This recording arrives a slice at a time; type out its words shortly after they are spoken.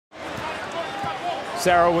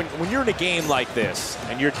Sarah, when you're in a game like this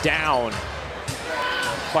and you're down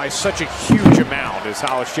by such a huge amount as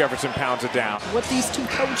Hollis Jefferson pounds it down. What these two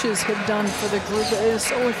coaches have done for the group is,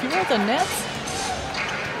 so if you're the Nets,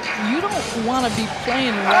 you don't want to be playing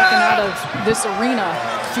and walking out of this arena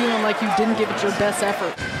feeling like you didn't give it your best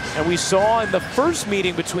effort. And we saw in the first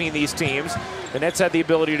meeting between these teams, the Nets had the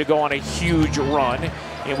ability to go on a huge run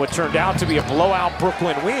in what turned out to be a blowout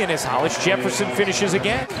Brooklyn win as Hollis Jefferson finishes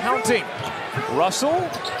again. Counting. Russell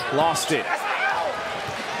lost it.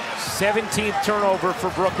 17th turnover for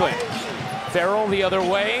Brooklyn. Ferrell the other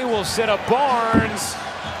way will set up Barnes.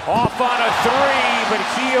 Off on a three, but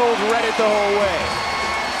Hield read it the whole way.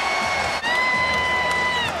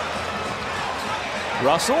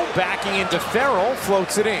 Russell backing into Ferrell,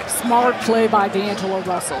 floats it in. Smart play by D'Angelo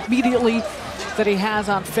Russell. Immediately that he has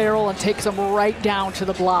on Ferrell and takes him right down to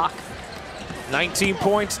the block. 19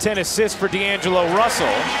 points, 10 assists for D'Angelo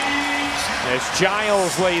Russell as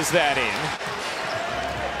Giles lays that in.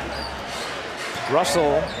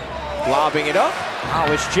 Russell lobbing it up.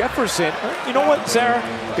 Hollis Jefferson. You know what, Sarah?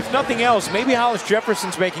 If nothing else, maybe Hollis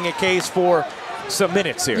Jefferson's making a case for some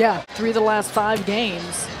minutes here. Yeah, 3 of the last 5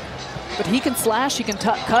 games. But he can slash, he can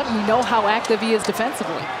cut, and we know how active he is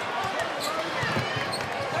defensively.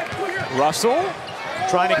 Russell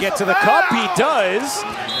trying to get to the cup. He does.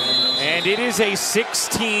 And it is a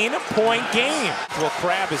 16-point game. Well,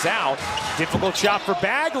 Crabbe is out. Difficult shot for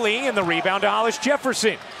Bagley, and the rebound to Hollis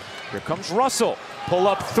Jefferson. Here comes Russell. Pull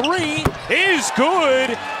up three is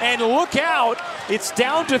good, and look out. It's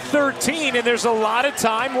down to 13, and there's a lot of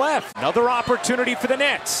time left. Another opportunity for the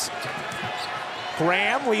Nets.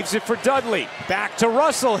 Graham leaves it for Dudley. Back to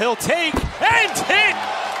Russell. He'll take and hit.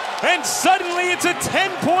 And suddenly it's a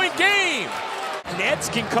 10-point game. Nets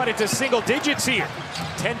can cut it to single digits here.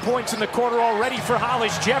 10 points in the quarter already for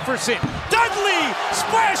Hollis Jefferson. Dudley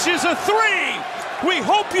splashes a three. We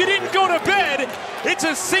hope you didn't go to bed. It's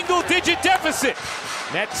a single-digit deficit.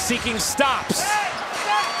 Nets seeking stops.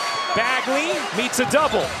 Bagley meets a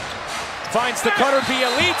double. Finds the cutter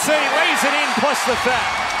Bielitsa. He lays it in plus the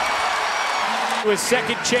foul. His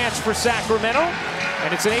second chance for Sacramento,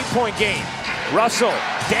 and it's an 8-point game. Russell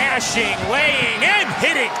dashing, laying, and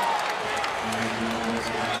hitting.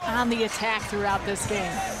 On the attack throughout this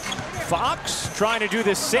game. Fox trying to do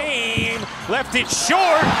the same, left it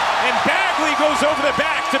short, and Bagley goes over the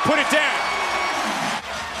back to put it down.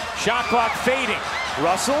 Shot clock fading.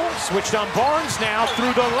 Russell switched on Barnes now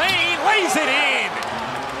through the lane, lays it in.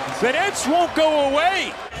 The Nets won't go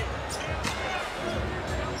away.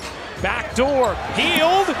 Backdoor,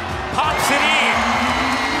 Hield, pops it in.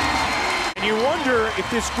 And you wonder if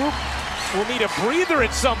this group will need a breather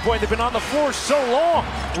at some point. They've been on the floor so long.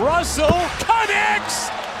 Russell connects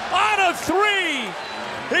on a three.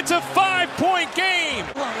 It's a 5-point game.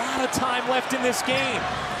 A lot of time left in this game.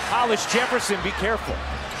 Hollis Jefferson, be careful.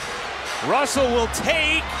 Russell will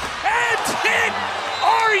take and hit.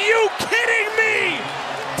 Are you kidding me?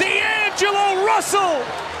 D'Angelo Russell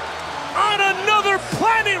on another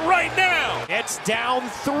planet right now. It's down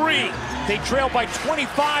 3. They trail by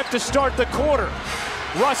 25 to start the quarter.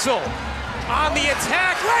 Russell on the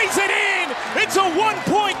attack, lays it in. It's a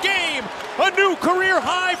 1-point game. A new career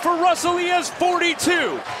high for Russell. He has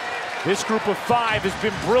 42. This group of 5 has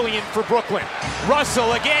been brilliant for Brooklyn.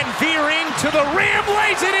 Russell again veering to the rim,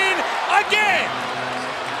 lays it in again.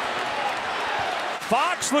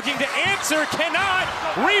 Fox looking to answer, cannot.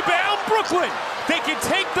 Rebound Brooklyn. They can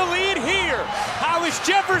take the lead here. Hollis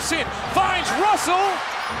Jefferson finds Russell.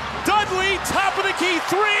 Dudley, top of the key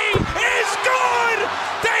three is good.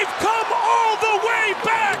 They've come all the way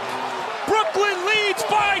back. Brooklyn leads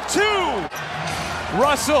by 2.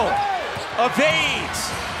 Russell evades,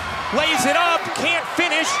 lays it up, can't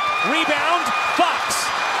finish. Rebound, Fox.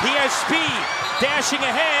 He has speed, dashing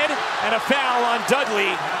ahead, and a foul on Dudley.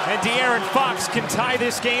 And De'Aaron Fox can tie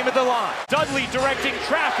this game at the line. Dudley directing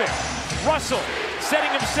traffic. Russell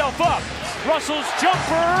setting himself up. Russell's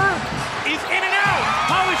jumper is in and out.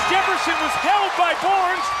 Hollis Jefferson was held by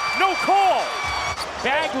Barnes. No call.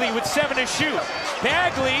 Bagley with 7 to shoot.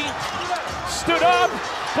 Bagley stood up.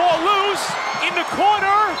 Ball loose. In the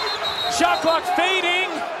corner. Shot clock fading.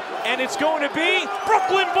 And it's going to be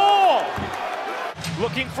Brooklyn ball.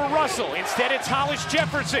 Looking for Russell. Instead, it's Hollis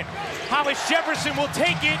Jefferson. Hollis Jefferson will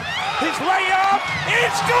take it. His layup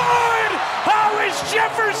is good! Hollis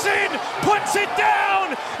Jefferson puts it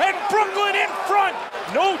down, and Brooklyn in front.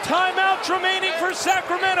 No timeouts remaining for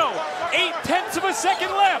Sacramento. 0.8 of a second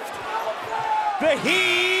left. The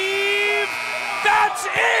heave. That's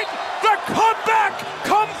it! The comeback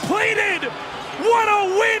completed! What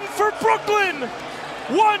a win for Brooklyn!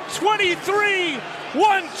 123-121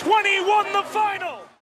 the final.